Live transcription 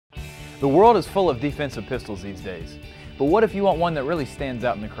The world is full of defensive pistols these days, but what if you want one that really stands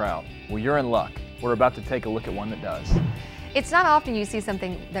out in the crowd? Well, you're in luck. We're about to take a look at one that does. It's not often you see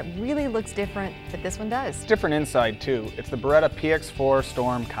something that really looks different, but this one does. Different inside too. It's the Beretta PX4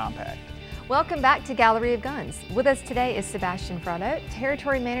 Storm Compact. Welcome back to Gallery of Guns. With us today is Sabastian Fratto,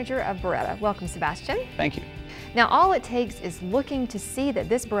 Territory Manager of Beretta. Welcome, Sebastian. Thank you. Now, all it takes is looking to see that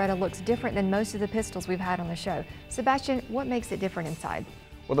this Beretta looks different than most of the pistols we've had on the show. Sebastian, what makes it different inside?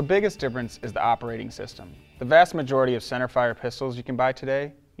 Well, the biggest difference is the operating system. The vast majority of centerfire pistols you can buy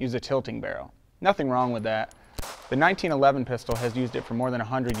today use a tilting barrel. Nothing wrong with that. The 1911 pistol has used it for more than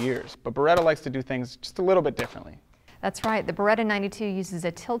 100 years, but Beretta likes to do things just a little bit differently. That's right, the Beretta 92 uses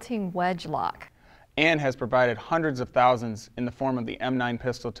a tilting wedge lock. And has provided hundreds of thousands in the form of the M9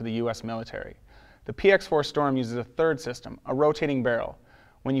 pistol to the U.S. military. The PX4 Storm uses a third system, a rotating barrel.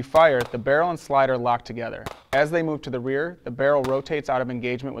 When you fire, the barrel and slide are locked together. As they move to the rear, the barrel rotates out of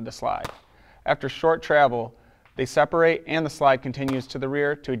engagement with the slide. After short travel, they separate and the slide continues to the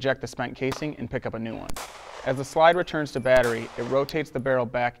rear to eject the spent casing and pick up a new one. As the slide returns to battery, it rotates the barrel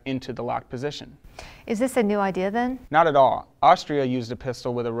back into the locked position. Is this a new idea then? Not at all. Austria used a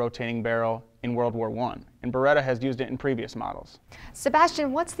pistol with a rotating barrel in World War I, and Beretta has used it in previous models.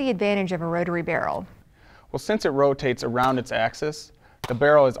 Sebastian, what's the advantage of a rotary barrel? Well, since it rotates around its axis, the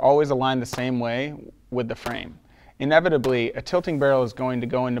barrel is always aligned the same way with the frame. Inevitably, a tilting barrel is going to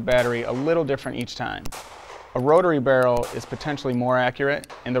go into battery a little different each time. A rotary barrel is potentially more accurate,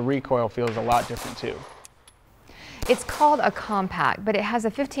 and the recoil feels a lot different too. It's called a compact, but it has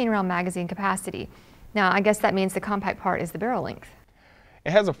a 15-round magazine capacity. Now, I guess that means the compact part is the barrel length.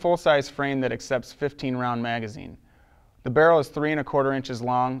 It has a full-size frame that accepts 15-round magazine. The barrel is 3¼ inches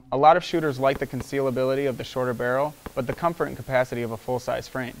long. A lot of shooters like the concealability of the shorter barrel, but the comfort and capacity of a full-size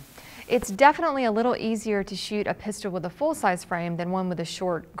frame. It's definitely a little easier to shoot a pistol with a full-size frame than one with a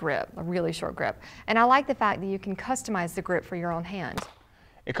short grip, a really short grip. And I like the fact that you can customize the grip for your own hand.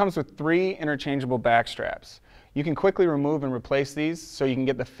 It comes with 3 interchangeable back straps. You can quickly remove and replace these so you can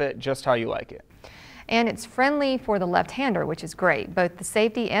get the fit just how you like it. And it's friendly for the left-hander, which is great. Both the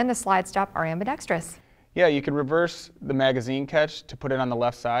safety and the slide stop are ambidextrous. Yeah, you can reverse the magazine catch to put it on the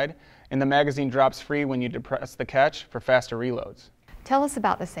left side, and the magazine drops free when you depress the catch for faster reloads. Tell us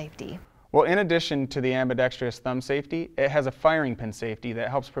about the safety. Well, in addition to the ambidextrous thumb safety, it has a firing pin safety that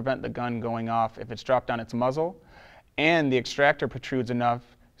helps prevent the gun going off if it's dropped on its muzzle, and the extractor protrudes enough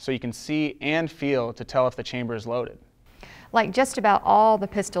so you can see and feel to tell if the chamber is loaded. Like just about all the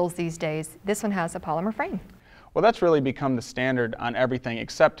pistols these days, this one has a polymer frame. Well, that's really become the standard on everything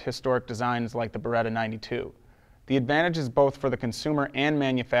except historic designs like the Beretta 92. The advantages both for the consumer and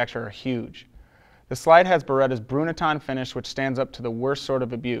manufacturer are huge. The slide has Beretta's Brunaton finish, which stands up to the worst sort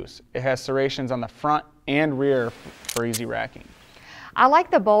of abuse. It has serrations on the front and rear for easy racking. I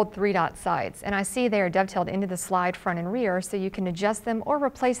like the bold 3-dot sights, and I see they are dovetailed into the slide front and rear so you can adjust them or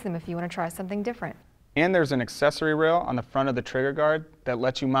replace them if you want to try something different. And there's an accessory rail on the front of the trigger guard that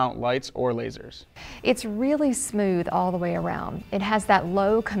lets you mount lights or lasers. It's really smooth all the way around. It has that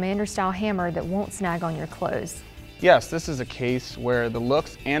low commander-style hammer that won't snag on your clothes. Yes, this is a case where the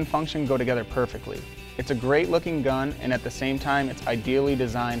looks and function go together perfectly. It's a great-looking gun, and at the same time, it's ideally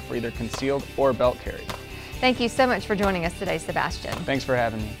designed for either concealed or belt carry. Thank you so much for joining us today, Sebastian. Thanks for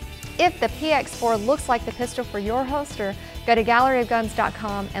having me. If the PX4 looks like the pistol for your holster, go to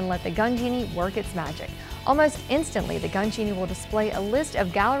galleryofguns.com and let the Gun Genie work its magic. Almost instantly, the Gun Genie will display a list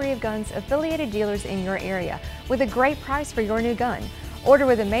of Gallery of Guns affiliated dealers in your area with a great price for your new gun. Order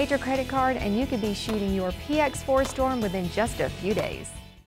with a major credit card and you could be shooting your PX4 Storm within just a few days.